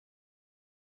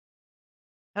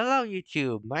Hello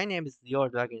YouTube, my name is your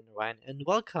Dragon Ryan and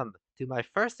welcome to my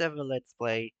first ever Let's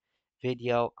Play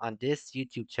video on this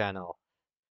YouTube channel.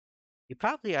 You're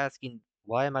probably asking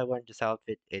why am I wearing this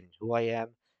outfit and who I am?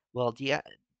 Well, the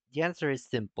answer is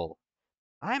simple.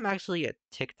 I'm actually a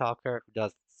TikToker who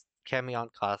does Camion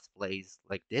cosplays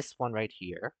like this one right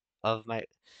here of my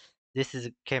this is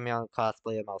a Camion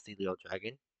cosplay of Malcelio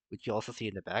Dragon, which you also see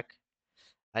in the back.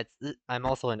 I'm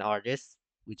also an artist,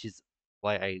 which is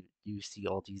why I you see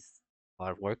all these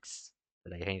artworks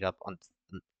that I hang up on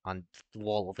the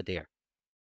wall over there.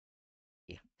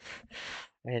 Yeah,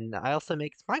 and I also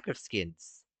make Minecraft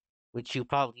skins, which you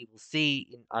probably will see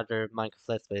in other Minecraft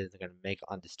Let's Plays I'm gonna make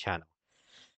on this channel.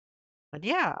 But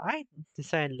yeah, I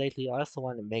decided lately I also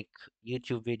want to make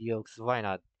YouTube videos. Why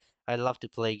not? I love to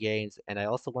play games, and I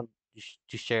also want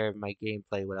to share my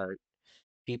gameplay with other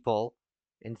people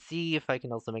and see if I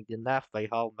can also make them laugh by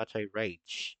how much I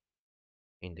rage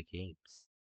in the games.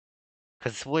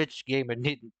 Because which gamer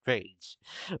didn't rage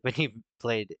when he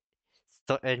played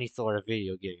any sort of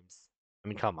video games? I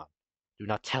mean, come on. Do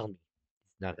not tell me.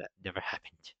 It's not that never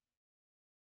happened.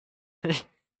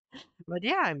 But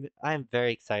yeah, I'm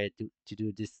very excited to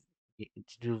do to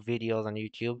do videos on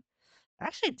YouTube. I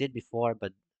actually did before,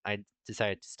 but I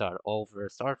decided to start over,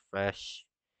 start fresh,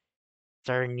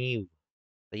 start new.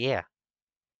 But yeah,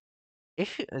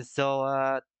 if you-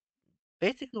 so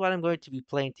basically what I'm going to be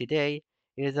playing today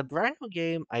is a brand new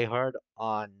game I heard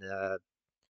on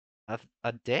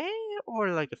a day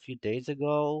or like a few days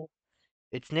ago.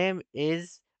 Its name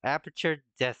is Aperture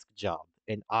Desk Job,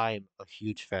 and I'm a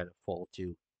huge fan of Portal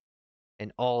 2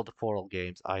 and all the Portal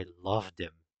games. I love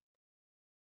them.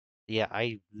 Yeah,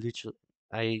 I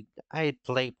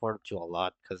play Portal 2 a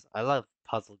lot because I love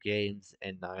puzzle games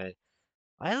and I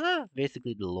love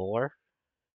basically the lore.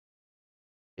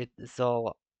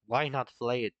 So why not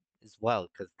play it as well?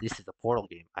 Because this is a Portal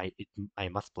game. I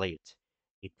must play it.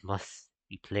 It must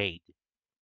be played.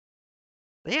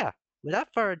 But yeah, without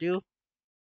further ado,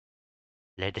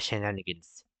 let the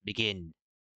shenanigans begin.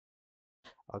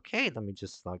 Okay, let me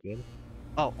just log in.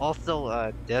 Oh,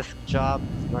 also, desk job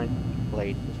is going to be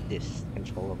played with this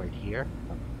controller right here.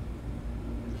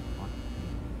 Is it on?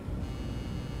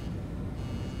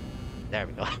 There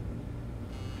we go.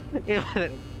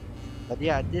 But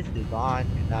yeah, this is on,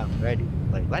 and I'm ready to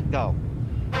play. Let's go.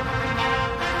 Oh,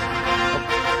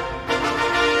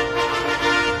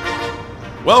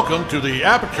 Welcome to the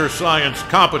Aperture Science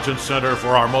Competence Center for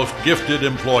our most gifted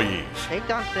employees. hey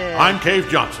Johnson. I'm Cave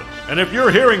Johnson, and if you're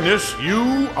hearing this,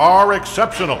 you are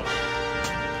exceptional.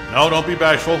 No, don't be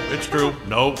bashful. It's true.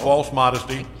 No false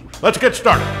modesty. Let's get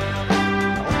started.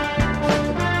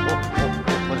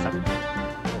 What is happening?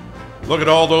 Look at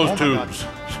all those Oh my God. tubes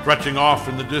stretching off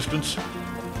in the distance.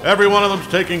 Every one of them's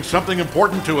taking something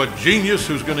important to a genius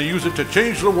who's going to use it to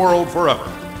change the world forever.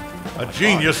 A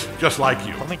genius just like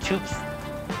you. How many tubes?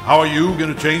 How are you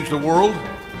going to change the world?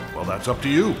 Well, that's up to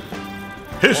you.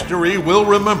 History will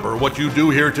remember what you do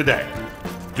here today.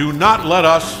 Do not let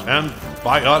us, and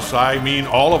by us I mean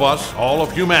all of us, all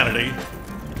of humanity,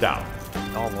 down.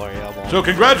 Don't worry, I won't. So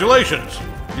congratulations!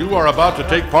 You are about to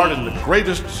take part in the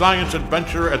greatest science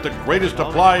adventure at the greatest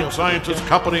applied sciences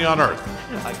company on Earth.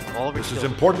 I can already This is feel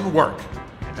it. important work,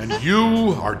 and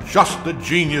you are just the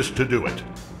genius to do it.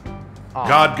 Aw,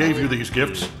 God gave you these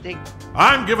gifts. Thank,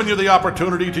 I'm giving you the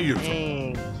opportunity to use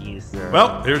them. thank you, sir.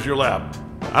 Well, here's your lab.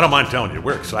 I don't mind telling you,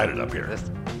 we're excited up here. This-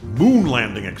 Moon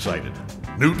landing excited.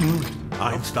 Newton,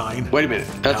 Einstein. Wait a minute.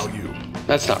 Now you.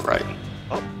 That's not right.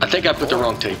 Oh, I think I put the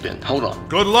wrong tape in. Hold on.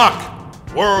 Good luck,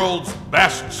 world's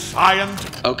best science.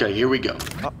 Okay, here we go.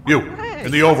 You, Hey,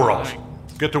 in the overalls.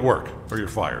 Get to work, or you're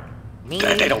fired. me.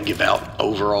 They don't give out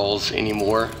overalls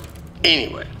anymore.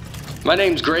 Anyway, my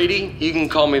name's Grady. You can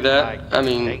call me that. I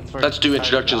mean, Thanks for let's do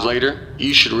introductions starting later.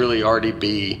 You should really already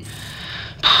be.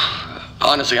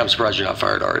 Honestly, I'm surprised you're not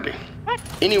fired already.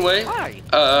 Anyway,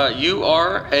 Why? you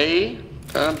are a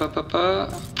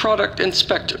product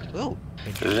inspector. Ooh.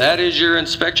 That is your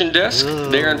inspection desk.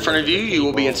 There in front of you, you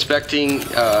will be inspecting,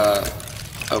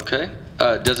 okay,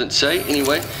 doesn't say.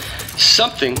 Anyway,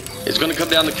 something is going to come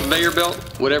down the conveyor belt,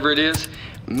 whatever it is.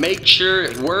 Make sure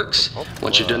it works.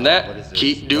 Once you've done What is that, this?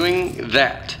 keep doing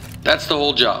that. That's the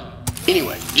whole job.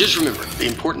 Anyway, just remember, the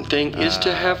important thing is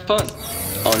to have fun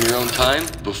on your own time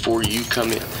before you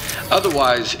come in.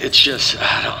 Otherwise, it's just,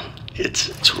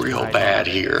 it's real bad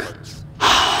here.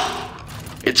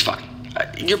 It's fine.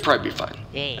 You'll probably be fine.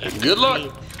 Yeah. Good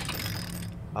luck.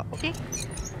 Okay.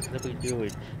 What are we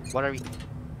doing? What are we?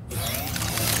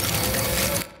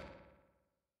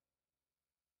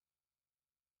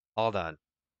 Hold on.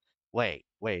 Wait,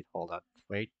 hold on.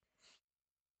 Wait.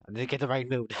 I didn't get the right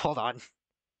mood. Hold on.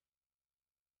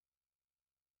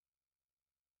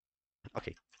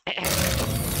 Okay.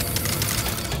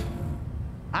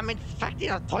 I'm infecting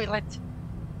a toilet!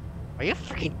 Are you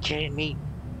freaking kidding me?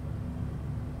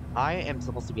 I am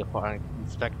supposed to be a foreign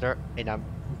inspector, and I'm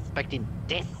inspecting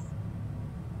this?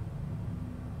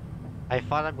 I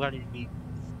thought I'm going to be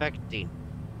inspecting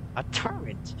a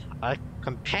turret, a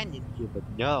companion cube, but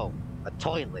no, a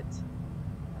toilet.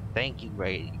 Thank you,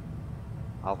 Ray.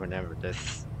 I'll remember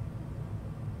this.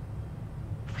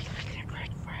 We'll remember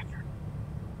it forever.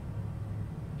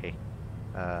 Okay.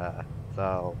 Uh,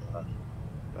 do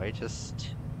I just...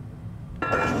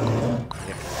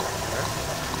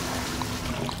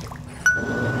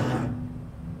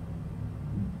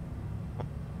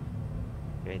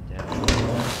 Okay,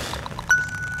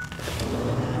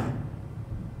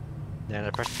 then I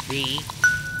press B,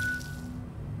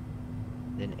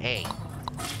 then A.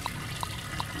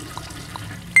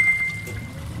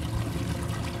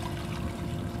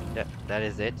 That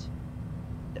is it.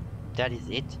 That is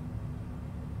it.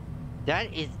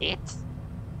 That is it.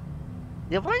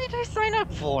 Then what did I sign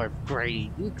up for, Grady?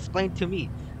 You explain to me.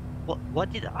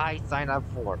 What did I sign up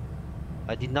for?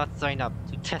 I did not sign up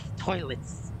to test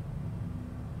toilets.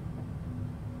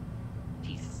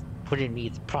 He's putting me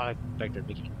as product inspector,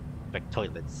 making inspect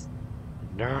toilets.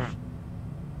 Nerve.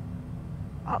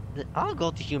 I'll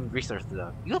go to human resources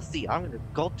though. You'll see. I'm gonna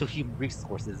go to human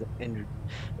resources and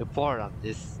report on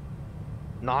this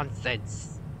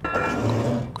nonsense. Oh,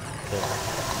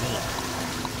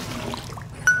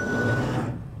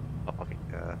 okay.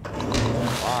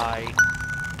 Y.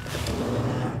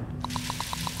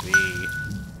 V.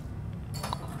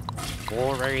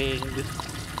 Boring.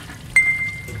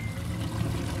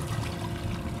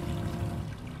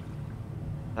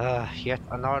 Yet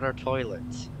another toilet.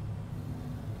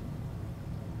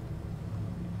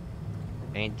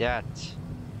 Ain't that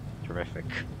terrific?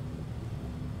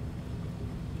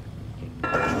 Okay.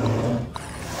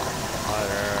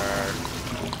 Other.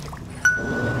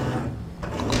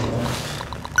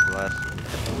 Plus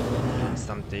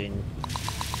something.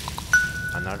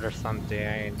 Another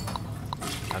something.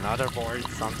 Another board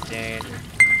something.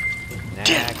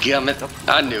 Dadgummit.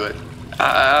 I knew it.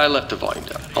 I left the volume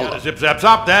down. Hold on. Zip zap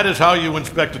zop, that is how you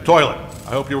inspect a toilet.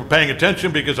 I hope you were paying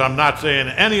attention because I'm not saying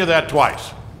any of that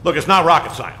twice. Look, it's not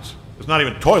rocket science. It's not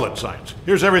even toilet science.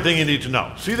 Here's everything you need to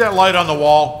know. See that light on the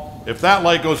wall? If that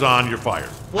light goes on, you're fired.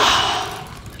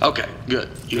 Okay, good.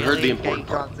 You heard the important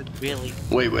part. Really?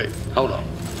 Wait. Hold on.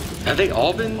 Have they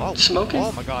all been smoking?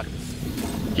 Oh my god.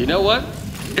 You know what?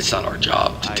 It's not our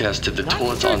job to test if the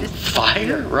toilet's on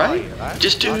fire, right?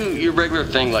 Just do your regular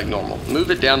thing like normal. Move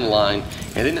it down the line,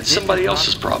 and then it's somebody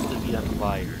else's problem.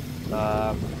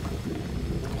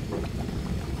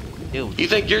 Dude. You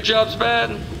think your job's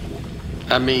bad?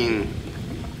 I mean,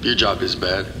 your job is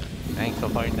bad. Thanks for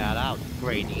pointing that out,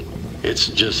 Grady. It's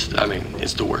just, I mean,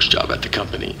 it's the worst job at the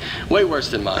company. Way worse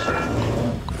than mine.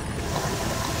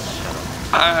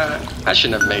 I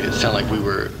shouldn't have made it sound like we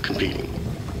were competing.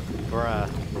 Bruh.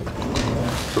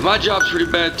 But my job's pretty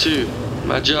bad too.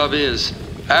 My job is,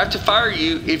 I have to fire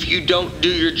you if you don't do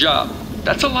your job.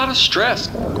 That's a lot of stress.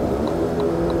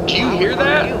 Do you hear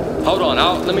that? Hold on,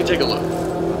 let me take a look.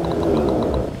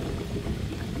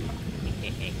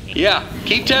 Yeah,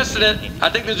 keep testing it. I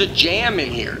think there's a jam in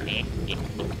here.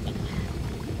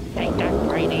 Take that,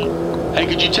 Grady. Hey,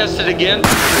 could you test it again?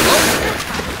 Oh.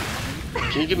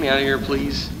 Can you get me out of here,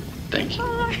 please? Thank you.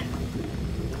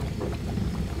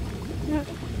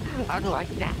 How do I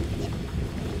that?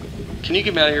 Can you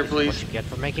get me out of here, please? What you get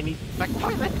for making me back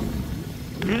toilet?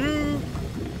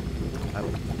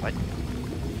 What?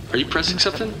 Are you pressing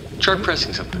something? Try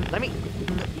pressing something. Let me.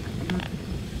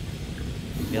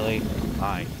 Billy,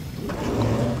 hi.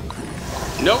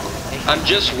 Nope, I'm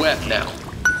just wet now.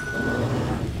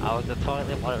 How's the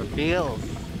toilet water feels?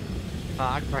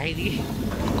 Grady?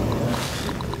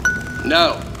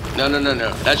 No.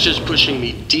 That's just pushing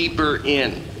me deeper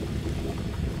in.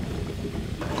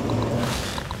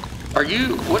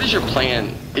 What is your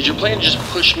plan? Is your plan to just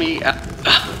push me out?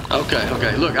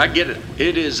 Okay, look, I get it.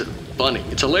 It is funny,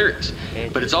 it's hilarious.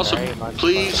 But it's also,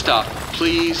 please stop.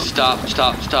 Please stop,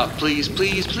 please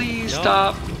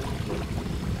stop.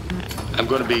 I'm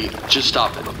gonna be, just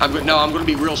stop it. I'm gonna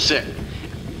be real sick.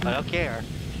 I don't care.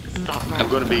 Stop her. I'm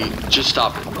gonna be, just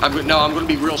stop it. I'm gonna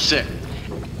be real sick.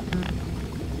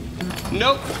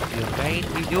 Nope. You made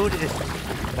me do this.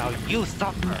 Now you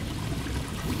stop her.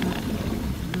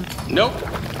 Nope.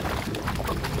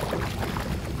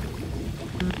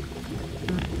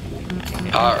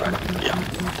 Alright, yeah.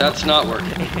 That's not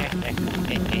working.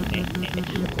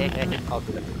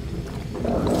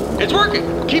 It's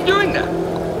working! Keep doing that!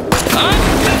 Huh?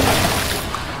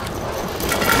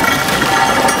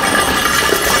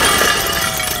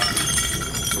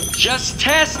 Just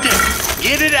test it.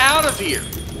 Get it out of here.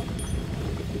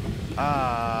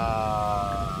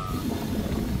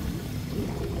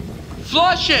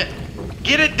 Flush it.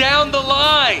 Get it down the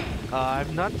line.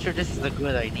 I'm not sure this is a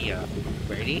good idea.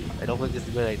 Ready? I don't think this is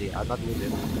a good idea. I'm not doing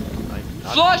this. I'm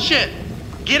not. Flush it.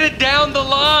 Get it down the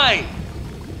line.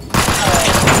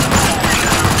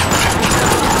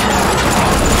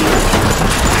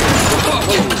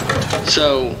 Whoa.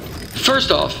 So,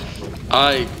 first off,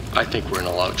 I think we're in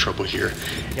a lot of trouble here.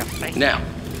 Yeah, thanks. Now,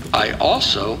 I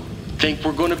also think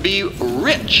we're going to be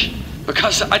rich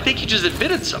because I think you just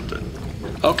admitted something.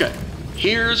 Okay,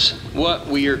 here's what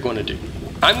we are going to do.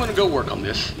 I'm going to go work on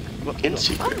this in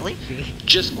secret.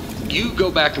 Just you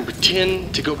go back and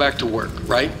pretend to go back to work,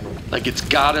 right? Like it's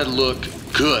got to look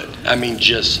good. I mean,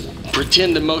 just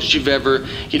pretend the most you've ever.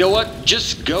 You know what?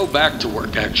 Just go back to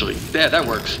work, actually. Yeah, that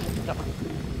works.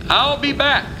 I'll be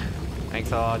back.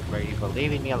 Thanks a lot, Brady, for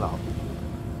leaving me alone.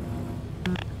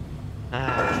 Wait,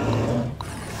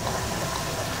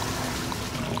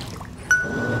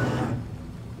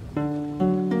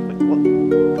 what?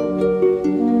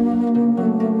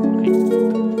 Okay.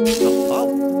 Oh,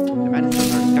 the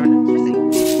medicines are discovered.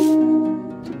 Interesting.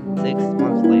 6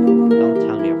 months later. Don't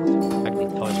tell me I was expecting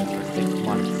toilets for 6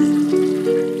 months.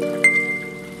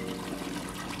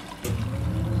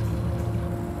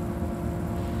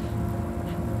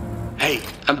 Hey,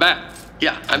 I'm back.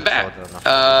 Yeah, I'm back.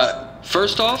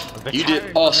 First off, you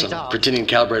did awesome pretending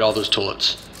to calibrate all those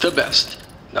toilets. The best.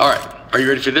 All right, are you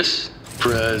ready for this?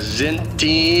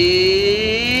 Presenting.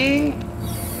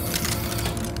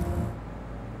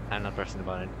 I'm not pressing the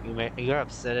button. You're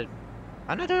upset.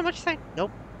 I'm not doing what you say.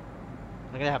 Nope.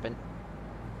 Not gonna happen.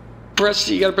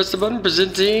 You gotta press the button.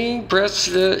 Presenting. Press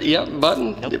the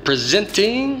button. Nope.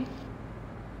 Presenting.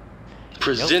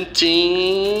 Press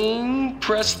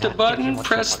the button.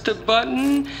 Press the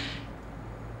button.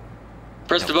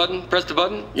 Press the button. Press the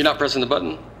button. You're not pressing the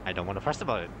button. I don't want to press the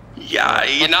button. Yeah,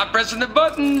 you're not pressing the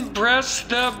button. Press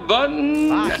the button.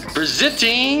 Fine.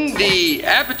 Presenting the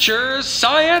Aperture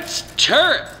Science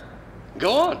Turret.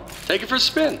 Go on. Take it for a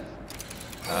spin.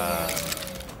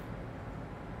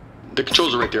 The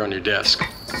controls are right there on your desk.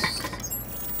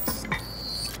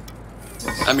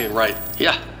 I mean, right.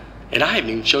 Yeah. And I haven't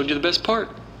even showed you the best part.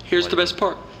 Here's the best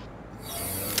part.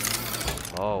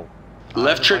 Oh.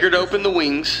 Left trigger to open the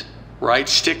wings, right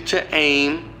stick to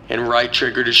aim, and right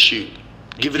trigger to shoot.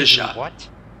 Give it a shot. What?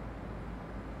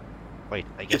 Wait,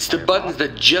 I guess It's the buttons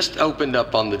that just opened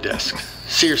up on the desk.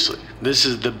 Seriously, this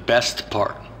is the best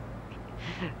part.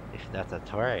 If that's a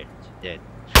turret, then.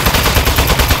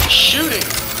 Shooting!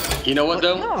 You know what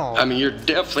though? No. I mean, you're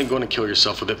definitely going to kill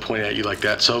yourself with it pointing at you like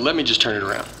that, so let me just turn it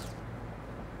around.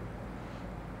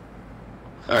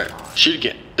 Alright, shoot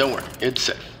again. Don't worry, it's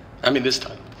safe. I mean, this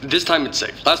time. This time it's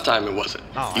safe. Last time it wasn't.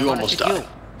 Oh, You almost died.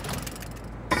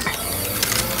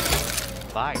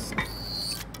 Fine.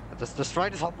 Let's destroy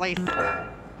this whole place.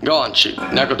 Go on, shoot.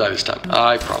 Not gonna die this time.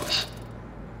 I promise.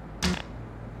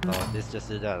 Oh, this just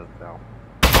does now.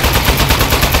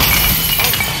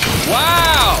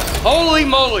 Wow! Holy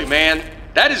moly, man.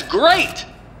 That is great!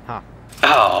 Huh.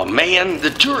 Oh, man,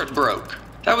 the turret broke.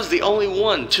 That was the only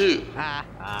one, too.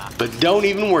 But don't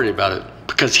even worry about it,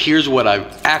 because here's what I've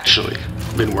actually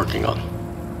been working on.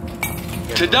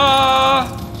 Ta-da!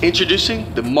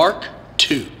 Introducing the Mark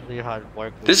II.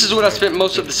 This is what I spent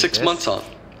most of the 6 months on.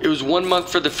 It was 1 month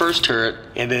for the first turret,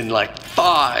 and then like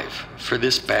 5 for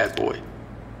this bad boy.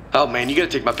 Oh man, you gotta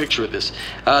take my picture with this.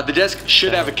 The desk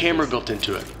should have a camera built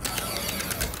into it.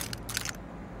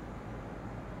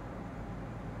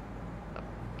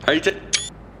 Are you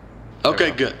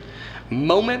Okay, good.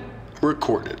 Moment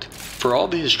recorded for all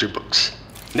the history books.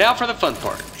 Now for the fun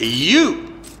part.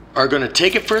 You are gonna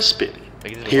take it for a spin.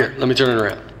 Here, let me turn it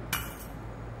around.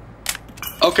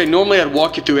 Okay, normally I'd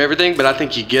walk you through everything, but I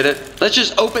think you get it. Let's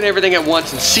just open everything at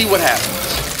once and see what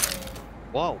happens.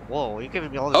 Whoa, you're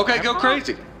giving me all this. Okay, go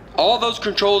crazy. All those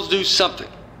controls do something.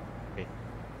 Okay.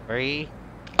 3.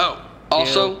 Oh,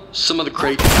 also, some of the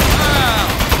crates. Wow,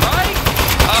 right?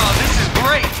 Oh, this is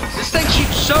great. This thing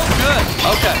shoots so good.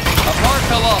 Okay, a part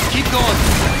fell off. Keep going.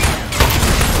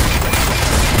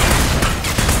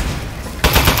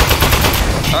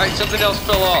 Alright, something else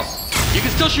fell off. You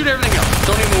can still shoot everything else.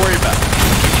 Don't even worry about it.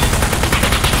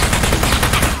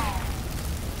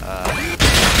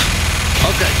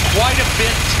 Okay, quite a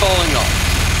bit's falling off.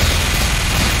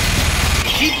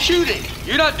 Keep shooting.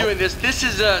 You're not doing this. This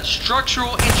is a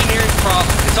structural engineering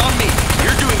problem. It's on me.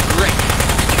 You're doing great.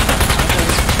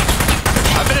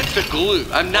 I bet it's the glue.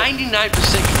 I'm 99%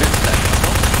 convinced that.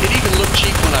 It even looked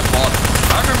cheap when I bought it.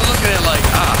 I remember looking at it like,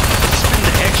 let's spend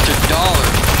the extra $1.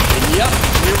 And yep,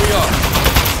 here we are.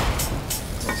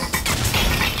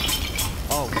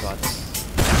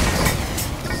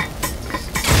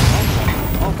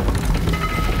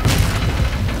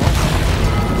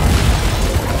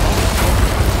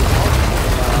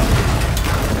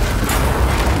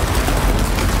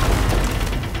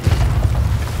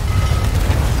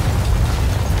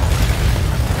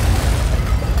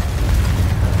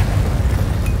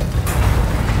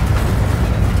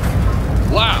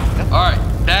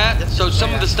 So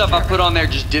some of the stuff I put on there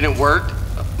just didn't work.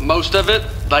 Most of it,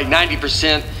 like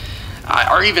 90%,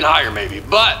 or even higher maybe.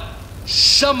 But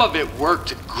some of it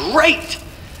worked great.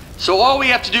 So all we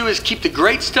have to do is keep the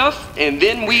great stuff, and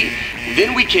then we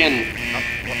can.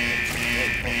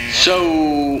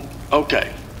 So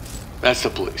okay, that's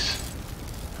the police.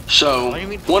 So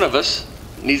one of us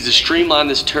needs to streamline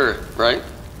this turret, right?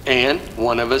 And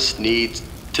one of us needs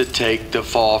to take the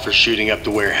fall for shooting up the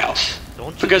warehouse.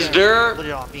 Because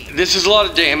this is a lot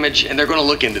of damage, and they're going to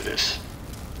look into this.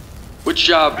 Which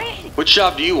job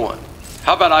do you want?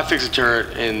 How about I fix a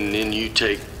turret and then you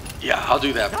take? Yeah, I'll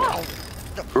do that for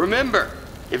you. Remember,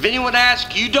 if anyone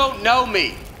asks, you don't know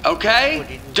me,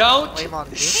 okay? Don't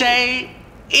say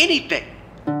anything.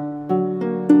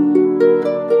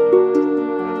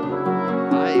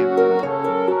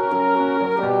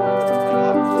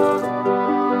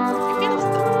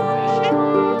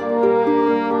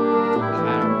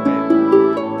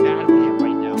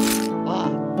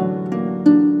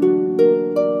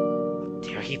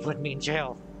 He put me in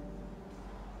jail.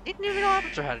 Didn't even know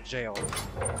Aperture had a jail.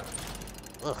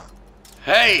 Ugh.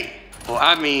 Hey, well,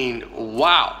 I mean,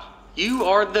 wow. You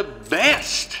are the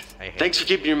best. Thanks for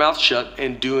keeping your mouth shut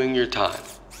and doing your time.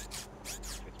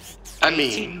 I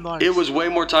mean, it was way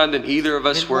more time than either of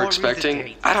us were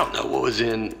expecting. I don't know what was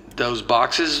in those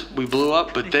boxes we blew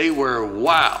up, but they were,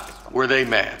 wow, were they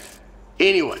mad.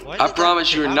 Anyway, I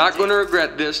promise you're not going to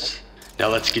regret this. Now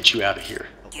let's get you out of here.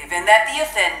 Given that the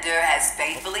offender has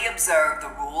faithfully observed the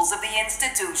rules of the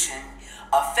institution,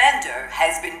 offender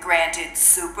has been granted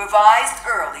supervised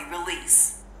early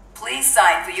release. Please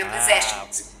sign for your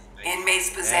possessions.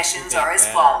 Inmates' possessions are as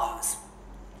follows.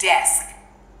 Desk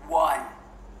 1.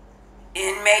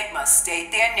 Inmate must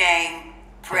state their name,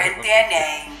 print their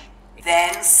name,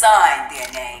 then sign their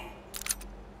name.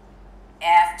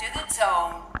 After the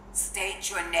tone, state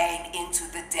your name into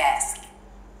the desk.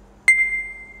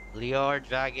 Lior,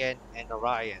 Dragon, and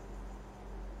Orion.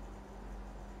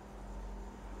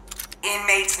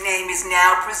 Inmate's name is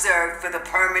now preserved for the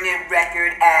permanent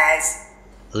record as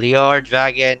Lior,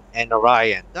 Dragon, and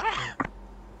Orion.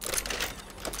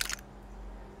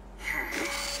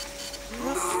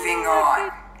 Moving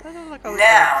on.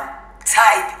 Now,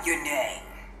 type your name.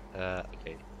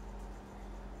 Okay.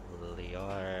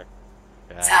 Lior,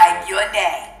 Dragon. Type your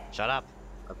name. Shut up.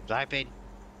 I'm typing.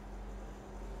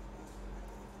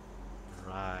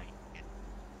 Right.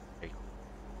 There you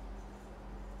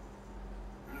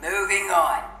go. Moving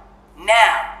on.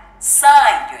 Now,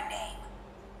 sign your name.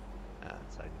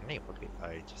 Sign your name. Okay,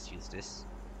 I just use this.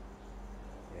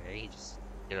 Okay, just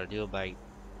do my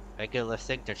regular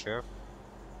signature.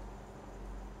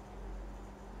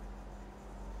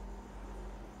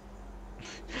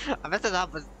 I messed it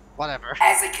up, but whatever.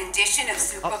 As a condition of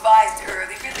supervised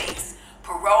early release,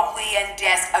 parolee and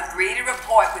desk agree to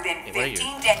report within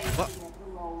 15 days. What?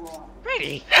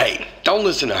 Really? Hey, don't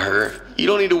listen to her. You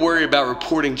don't need to worry about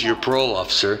reporting to your parole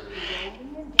officer.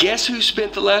 Guess who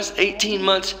spent the last 18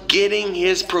 months getting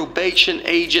his probation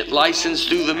agent license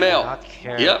through the mail?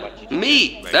 Yep,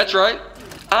 me. That's right.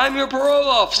 I'm your parole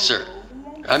officer.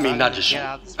 I mean, not just you.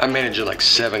 I'm managing like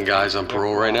 7 guys on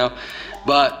parole right now.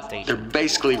 But they're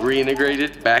basically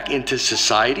reintegrated back into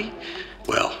society.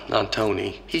 Well, not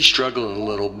Tony. He's struggling a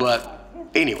little, but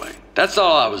anyway, that's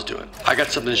all I was doing. I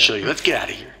got something to show you. Let's get out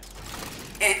of here.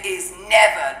 It is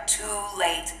never too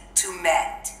late to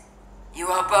mend. You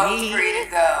are both free to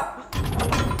go.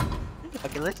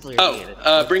 Okay, let's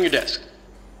learn. Bring your desk.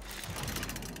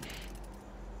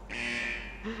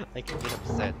 I can get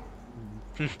upset.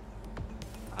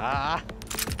 Ah.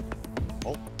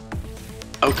 Oh.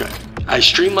 Okay. I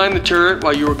streamlined the turret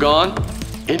while you were gone.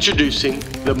 Introducing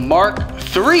the Mark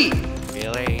III.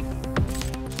 Really?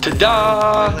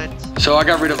 Ta-da! So I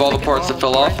got rid of all the parts that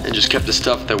fell off and just kept the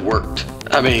stuff that worked.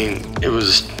 I mean, it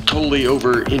was totally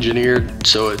over-engineered,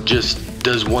 so it just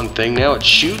does one thing now. It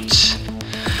shoots.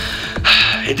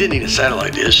 It didn't need a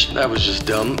satellite dish. That was just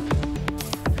dumb.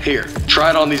 Here,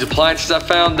 try it on these appliances I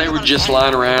found. They were just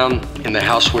lying around in the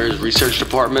housewares research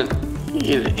department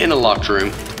in a locked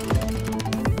room.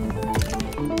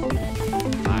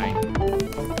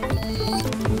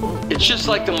 It's just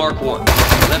like the Mark I.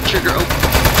 Left trigger open.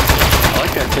 I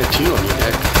like that tattoo on your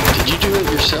neck. Did you do it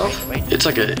yourself? It's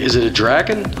like is it a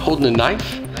dragon holding a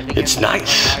knife? It's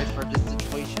nice.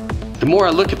 The more I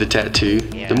look at the tattoo,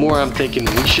 the more I'm thinking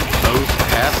we should both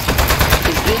have to.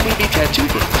 Because then we'd be tattoo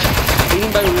bros.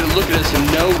 Anybody would look at us and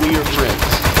know we are friends.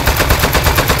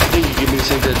 I think you give me the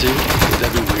same tattoo? Would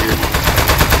that be weird?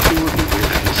 It would be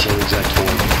weird having the same exact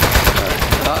form.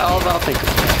 Alright, I'll think of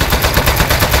that.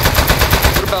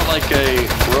 What about like a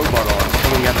robot arm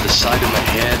coming out of the side of my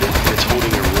head and it's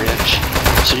holding a wrench.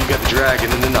 So you got the dragon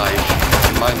and the knife.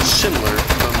 And mine's similar,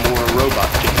 but more robot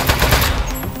themed.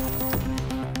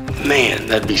 Man,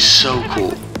 that'd be so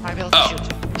cool. Oh,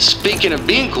 speaking of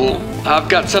being cool, I've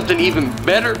got something even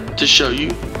better to show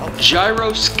you.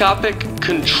 Gyroscopic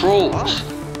controls.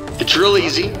 It's real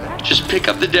easy. Just pick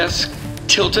up the desk,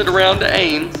 tilt it around to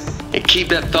aim, and keep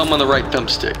that thumb on the right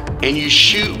thumbstick. And you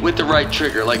shoot with the right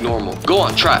trigger like normal. Go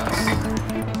on, try it.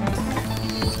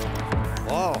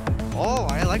 Oh,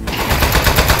 I like that.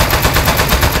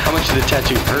 How much did the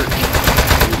tattoo hurt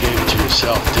when you gave it to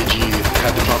yourself? Did you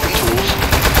have the proper tools?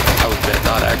 I would bet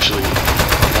not, actually,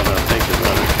 now that I'm thinking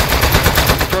about it.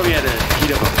 You probably had to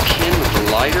heat up a pin with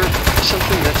a lighter or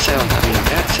something. That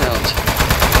sounds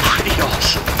pretty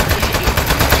awesome.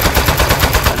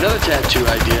 Another tattoo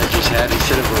idea I just had,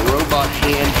 instead of a robot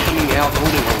hand hanging out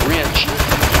holding a wrench,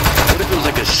 what if it was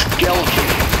like a skeleton?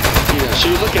 You know, so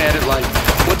you're looking at it like,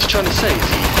 what's he trying to say? Is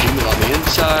he human on the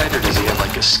inside, or does he have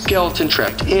like a skeleton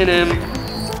trapped in him?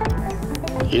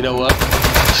 You know what?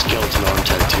 Skeleton arm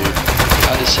tattoo.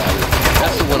 I decided.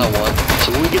 That's the one I want.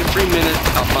 So when we get a free minute,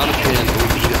 I'll find a pen and we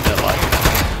can heat up that light.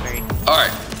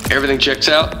 Alright, everything checks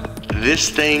out. This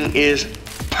thing is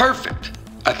perfect.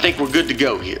 I think we're good to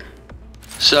go here.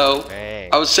 So,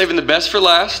 I was saving the best for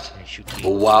last,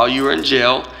 but while you were in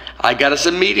jail, I got us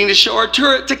a meeting to show our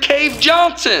turret to Cave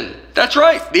Johnson. That's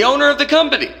right, the owner of the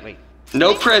company.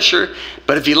 No pressure,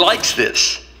 but if he likes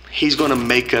this, he's gonna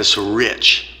make us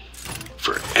rich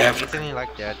forever.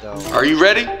 Like that, though. Are you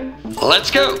ready?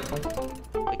 Let's go.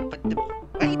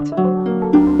 Wait.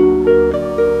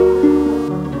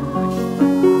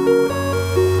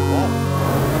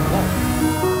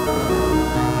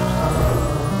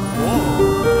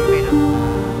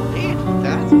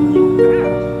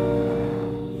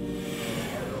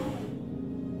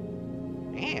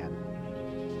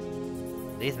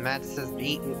 These mattresses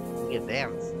beat me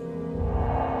advance.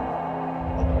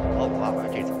 Oh wow, I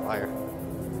changed the fire.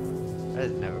 That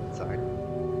is never a good sign.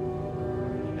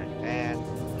 And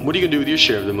What are you gonna do with your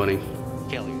share of the money?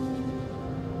 kill you.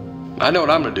 I know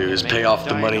what I'm gonna do is pay off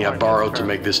the money I borrowed to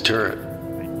make this turret.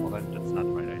 Wait, well then that's not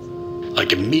the right answer.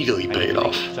 Like immediately pay it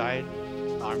off. Giant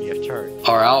army of turrets.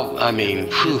 Or I'll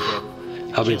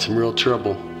be in some real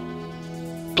trouble.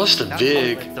 Plus the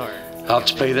VIG, I'll have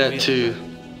to pay that too.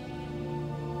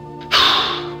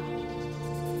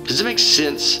 Does it make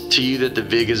sense to you that the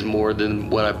VIG is more than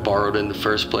what I borrowed in the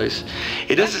first place?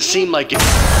 It doesn't seem like it.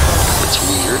 That's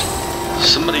weird.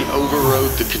 Somebody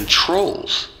overrode the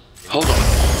controls. Hold on.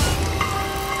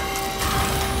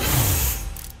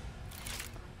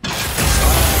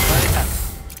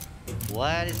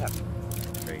 What is happening?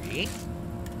 Ready?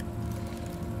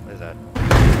 What is that?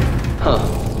 Huh.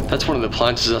 That's one of the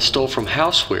appliances I stole from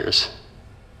Housewares.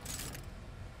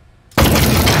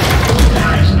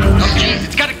 Oh jeez,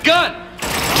 it's got a gun!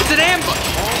 It's an ambush!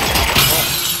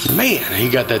 Man, he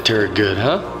got that turret good,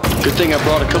 huh? Good thing I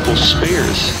brought a couple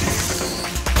spares.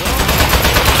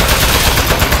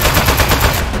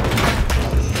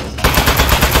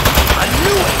 I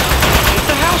knew it! It's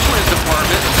the Housewares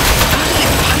department! How did they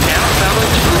find out about our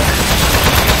turret?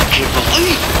 I can't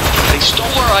believe it! They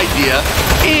stole our idea,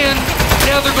 and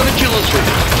now they're gonna kill us with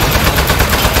it.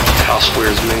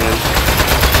 Housewares, man.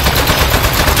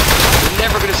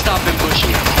 Never gonna stop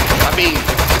ambushing us. I mean,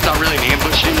 it's not really an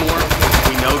ambush anymore.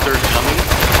 We know they're coming,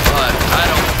 but I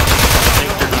don't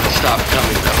think they're gonna stop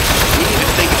coming though. We need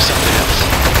to think of something else.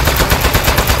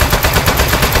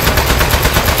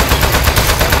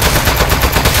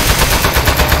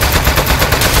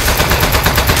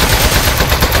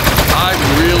 I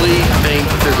really think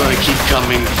they're gonna keep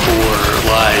coming for,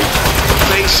 like,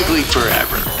 basically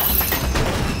forever.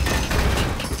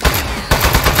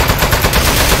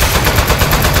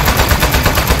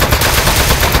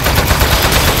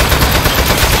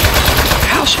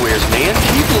 Housewares, man.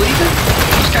 Can you believe it?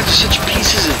 Those guys are such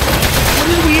pieces of... What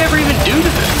did we ever even do to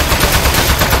them?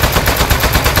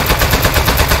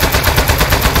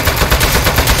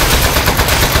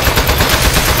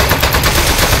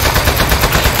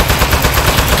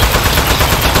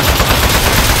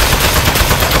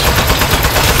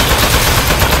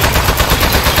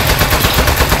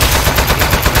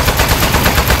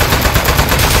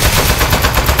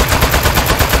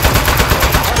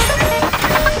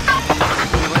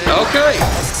 Okay.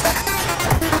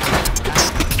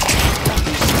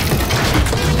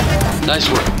 Nice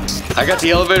work. I got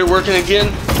the elevator working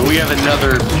again, but we have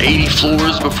another 80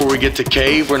 floors before we get to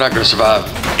cave. We're not going to survive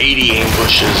 80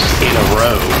 ambushes in a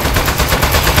row.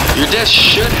 Your desk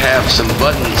should have some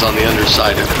buttons on the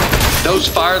underside of it. Those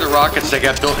fire the rockets that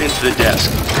got built into the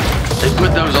desk. They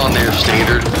put those on there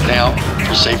standard now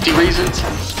for safety reasons.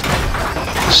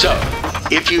 So,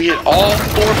 if you hit all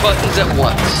 4 buttons at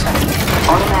once.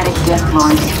 Automatic death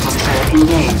launch sequencer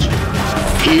engaged.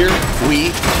 Here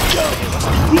we go.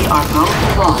 We are going to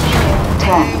launch in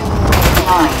 10,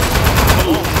 9,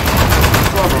 8,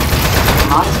 7.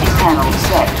 Modesty panel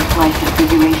set to flight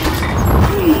configuration.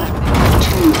 3,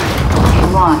 2,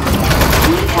 1.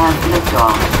 We have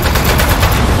liftoff.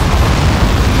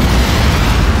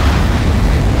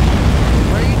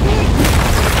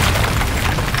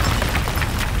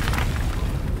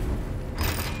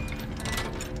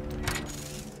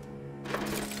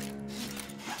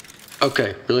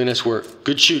 Okay, really nice work.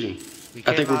 Good shooting.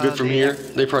 I think we're good from here.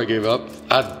 They probably gave up.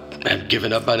 I'd have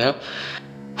given up by now.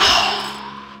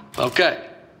 Okay,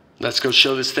 let's go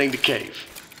show this thing to Cave.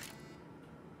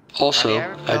 Also,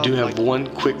 I do have one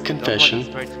quick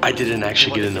confession. I didn't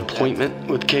actually get an appointment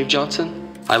with Cave Johnson.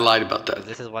 I lied about that.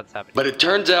 This is what's happening. But it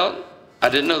turns out, I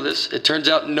didn't know this, it turns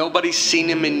out nobody's seen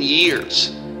him in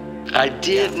years. I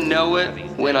did know it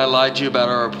when I lied to you about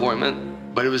our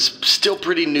appointment, but it was still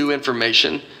pretty new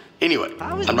information. Anyway,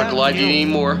 I'm not gonna lie to you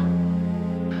anymore.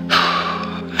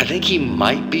 I think he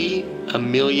might be a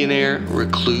millionaire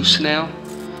recluse now,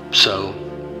 so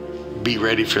be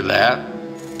ready for that.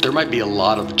 There might be a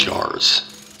lot of jars.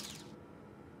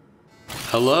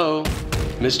 Hello,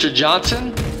 Mr.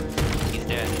 Johnson? He's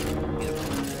dead.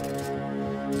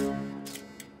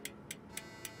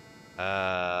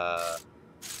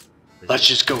 Let's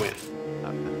just go in.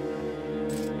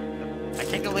 I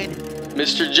can't go in.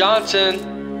 Mr.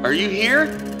 Johnson, are you here?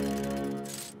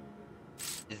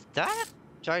 Is that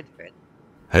giant head?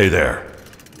 Hey there.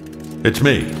 It's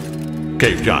me,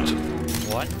 Cave Johnson.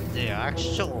 What the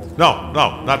actual? No,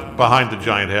 not behind the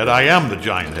giant head. I am the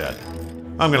giant head.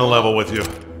 I'm gonna level with you.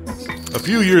 A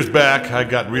few years back, I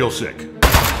got real sick.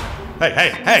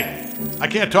 Hey! I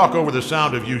can't talk over the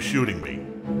sound of you shooting me.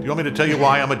 Do you want me to tell you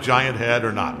why I'm a giant head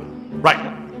or not? Right.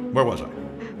 Where was I?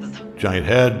 Giant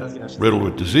head, riddled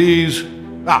with disease.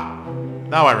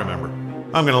 Now I remember.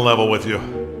 I'm gonna level with you.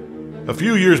 A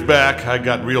few years back, I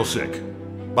got real sick.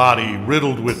 Body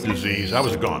riddled with disease. I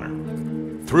was a goner.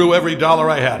 Threw every dollar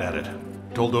I had at it.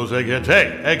 Told those eggheads,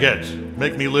 hey, eggheads,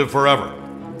 make me live forever.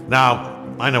 Now,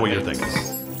 I know what you're thinking.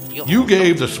 You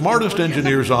gave the smartest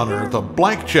engineers on Earth a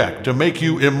blank check to make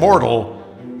you immortal,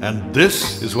 and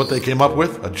this is what they came up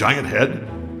with? A giant head?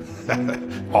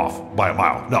 Off by a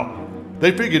mile. No.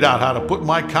 They figured out how to put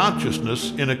my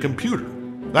consciousness in a computer.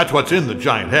 That's what's in the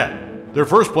giant head. Their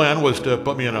first plan was to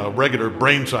put me in a regular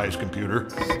brain-sized computer.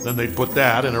 Then they'd put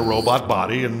that in a robot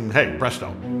body, and hey,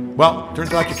 presto. Well,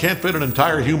 turns out you can't fit an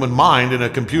entire human mind in a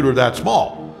computer that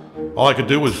small. All I could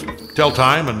do was tell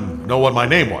time and know what my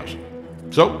name was.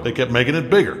 So they kept making it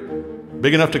bigger.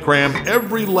 Big enough to cram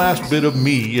every last bit of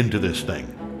me into this thing.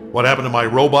 What happened to my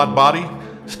robot body?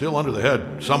 Still under the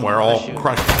head, somewhere, all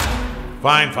crushed.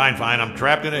 Fine. I'm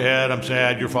trapped in a head. I'm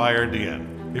sad. You're fired. The end.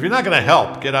 If you're not going to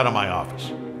help, get out of my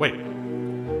office. Wait,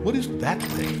 what is that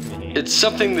thing? It's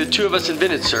something the two of us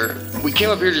invented, sir. We came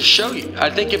up here to show you. I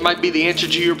think it might be the answer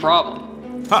to your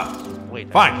problem. Huh.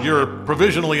 Wait. Fine, you're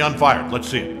provisionally unfired. Let's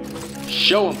see it.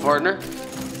 Show him, partner.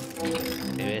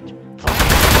 Dude.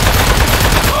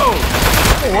 Oh,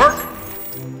 that'll work.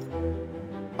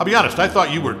 I'll be honest, I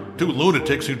thought you were two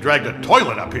lunatics who dragged a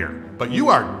toilet up here. But you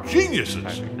are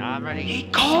geniuses. Now I'm ready. He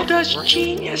called us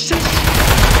geniuses.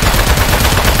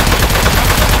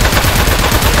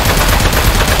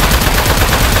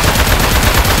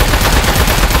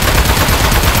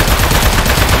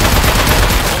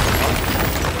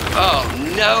 Oh,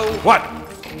 no. What?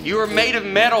 You are made of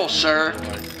metal, sir.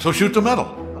 So shoot the metal.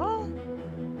 Oh.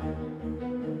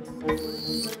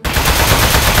 Is it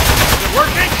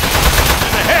working?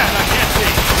 In the head, I can't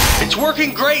see. It's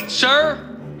working great, sir.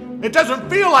 It doesn't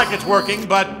feel like it's working,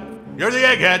 but you're the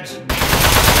eggheads. I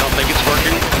don't think it's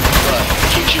working, but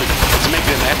keep shooting. Let's make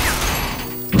them happy.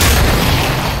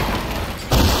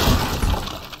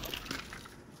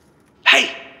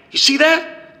 Hey, you see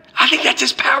that? I think that's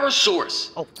his power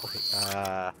source. Oh, okay.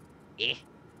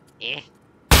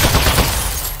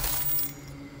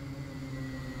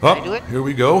 I do it? Here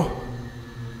we go.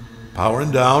 Powering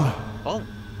down. Oh,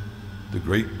 The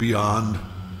great beyond.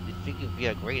 you think you'd be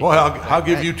a great... Well, I'll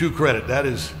give you two credit. That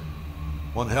is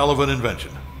one hell of an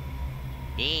invention.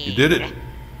 You did it.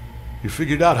 You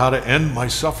figured out how to end my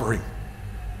suffering.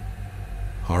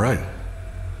 All right.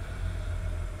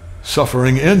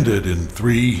 Suffering ended in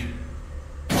 3,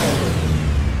 2.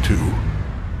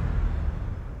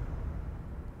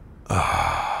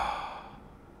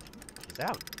 He's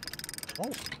out.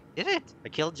 Oh, did it. I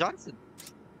killed Johnson.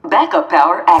 Backup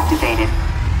power activated.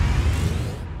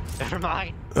 Never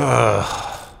mind.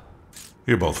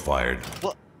 You're both fired.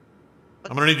 What?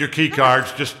 I'm gonna need your key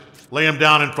cards. Just lay them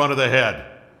down in front of the head.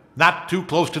 Not too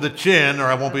close to the chin, or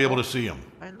I won't be able to see them.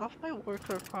 I love my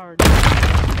worker card.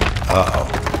 Uh-oh.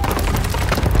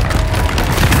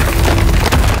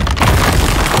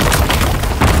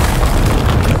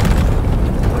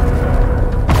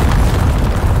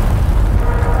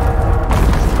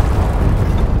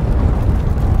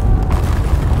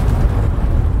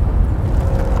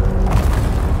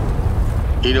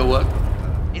 You know what?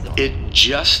 It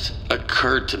just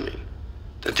occurred to me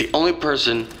that the only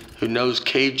person who knows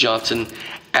Cave Johnson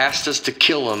asked us to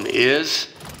kill him is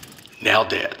now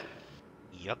dead.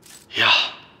 Yep. Yeah.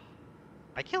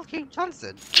 I killed King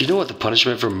Johnson. Do you know what the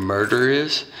punishment for murder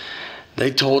is?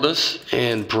 They told us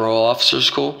in parole officer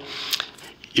school,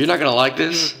 you're not gonna like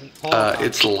this.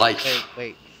 It's life.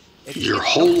 Wait. Your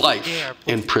whole life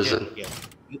in prison.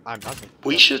 I'm not gonna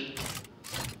We should...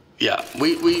 Yeah,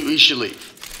 we should leave.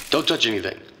 Don't touch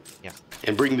anything. Yeah.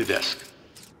 And bring the desk.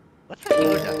 What's my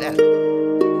doing on that?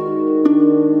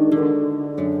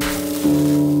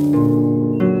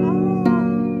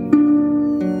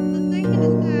 The thing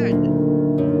is dead.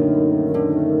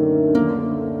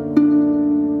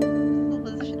 The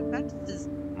position of practices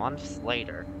months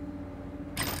later.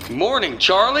 Morning,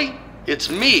 Charlie. It's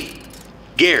me,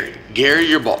 Gary. Gary,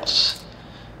 your boss.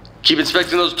 Keep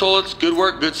inspecting those toilets. Good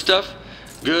work, good stuff.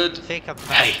 Good. Hey,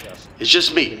 it's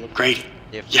just me, Grady.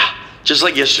 Yeah, just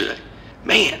like yesterday.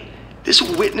 Man, this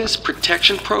witness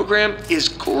protection program is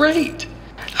great.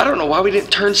 I don't know why we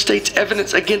didn't turn state's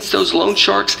evidence against those loan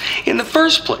sharks in the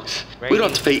first place. We don't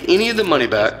have to pay any of the money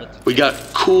back. We got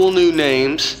cool new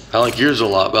names. I like yours a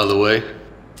lot, by the way.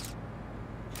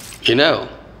 You know,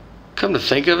 come to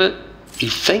think of it,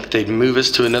 you'd think they'd move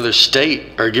us to another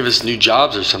state or give us new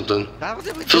jobs or something.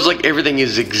 Feels like everything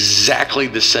is exactly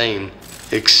the same,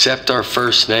 except our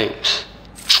first names.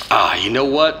 Ah, you know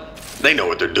what? They know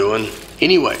what they're doing.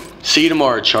 Anyway, see you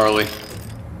tomorrow, Charlie.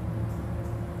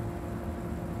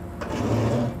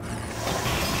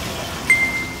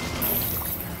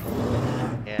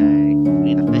 Yay, we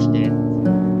need a fish dance.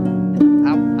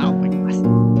 Ow, my glass.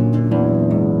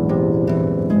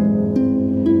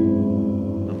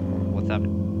 What's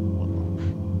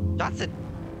happening? Johnson!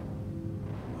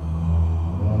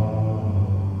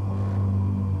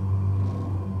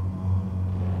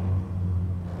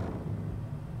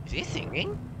 Is he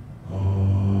singing?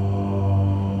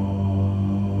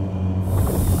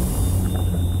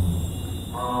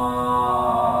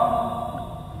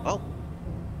 Oh.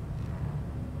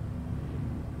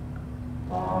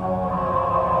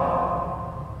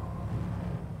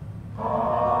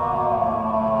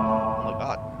 Oh my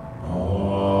god.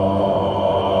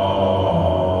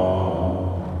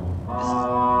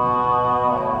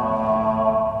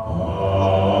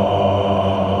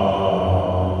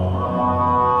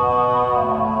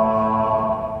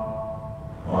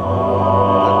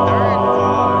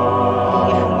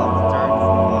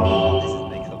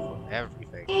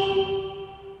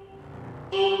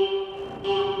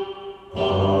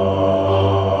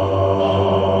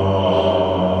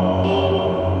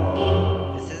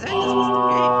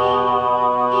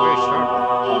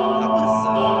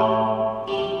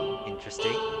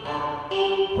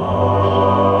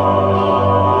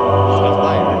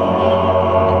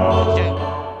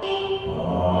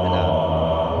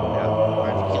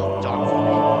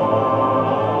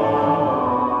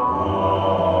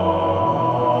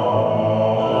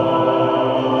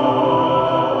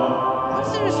 This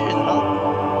is...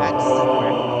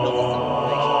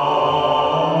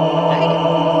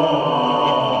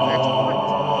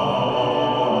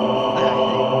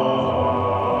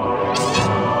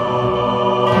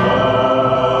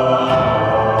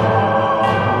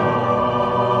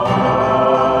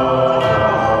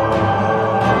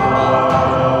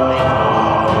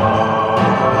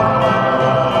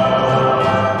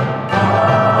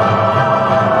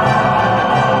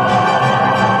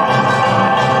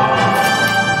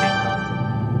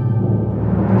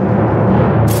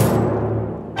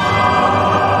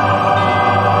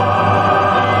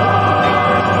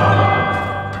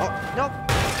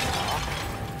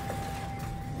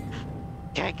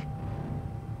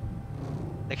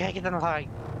 The cake is in the lie.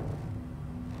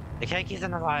 The cake is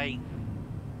in the lie.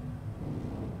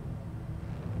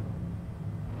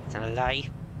 It's not a lie.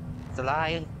 It's a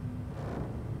lie.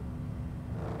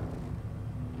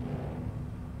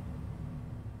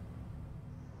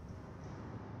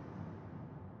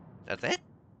 That's it?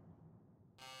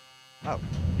 Oh,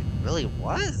 it really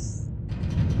was.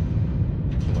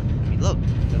 I mean, look,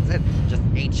 that's it. Just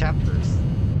 8 chapters.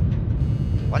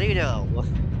 What do you know?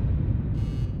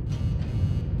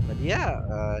 But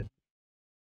yeah,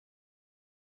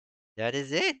 that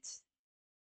is it.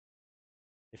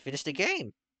 We finished the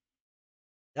game.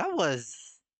 That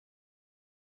was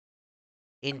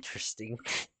interesting.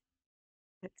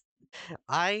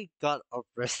 I got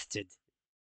arrested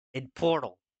in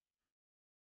Portal.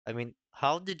 I mean,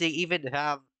 how did they even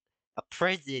have a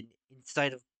prison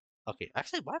inside of? Okay,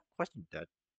 actually, why question that?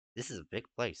 This is a big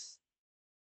place.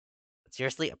 But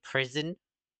seriously, a prison?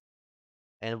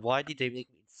 And why did they make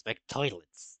me inspect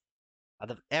toilets?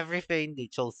 Out of everything, they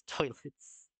chose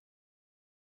toilets.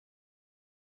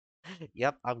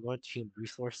 Yep, I'm going to human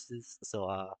resources. So,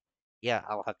 yeah,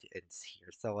 I'll have to end this here.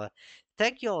 So,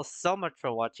 thank you all so much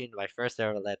for watching my first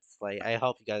ever Let's Play. I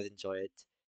hope you guys enjoy it.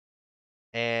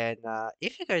 And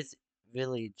if you guys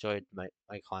really enjoyed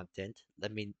my content,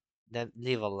 let me then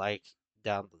leave a like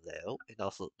down below and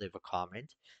also leave a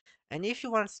comment. And if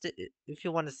you want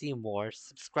to see more,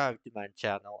 subscribe to my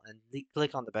channel and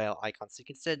click on the bell icon so you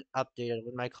can stay updated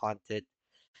with my content.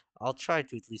 I'll try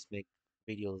to at least make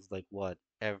videos like what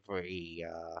every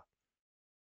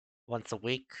once a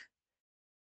week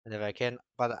whenever I can.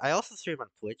 But I also stream on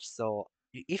Twitch, so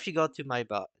if you go to my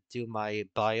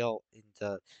bio in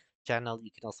the channel,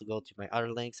 you can also go to my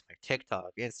other links, my TikTok,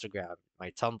 Instagram,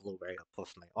 my Tumblr where I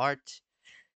post my art.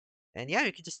 And yeah,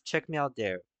 you can just check me out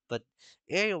there. But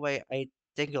anyway, I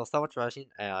thank you all so much for watching,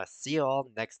 and I'll see you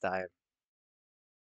all next time.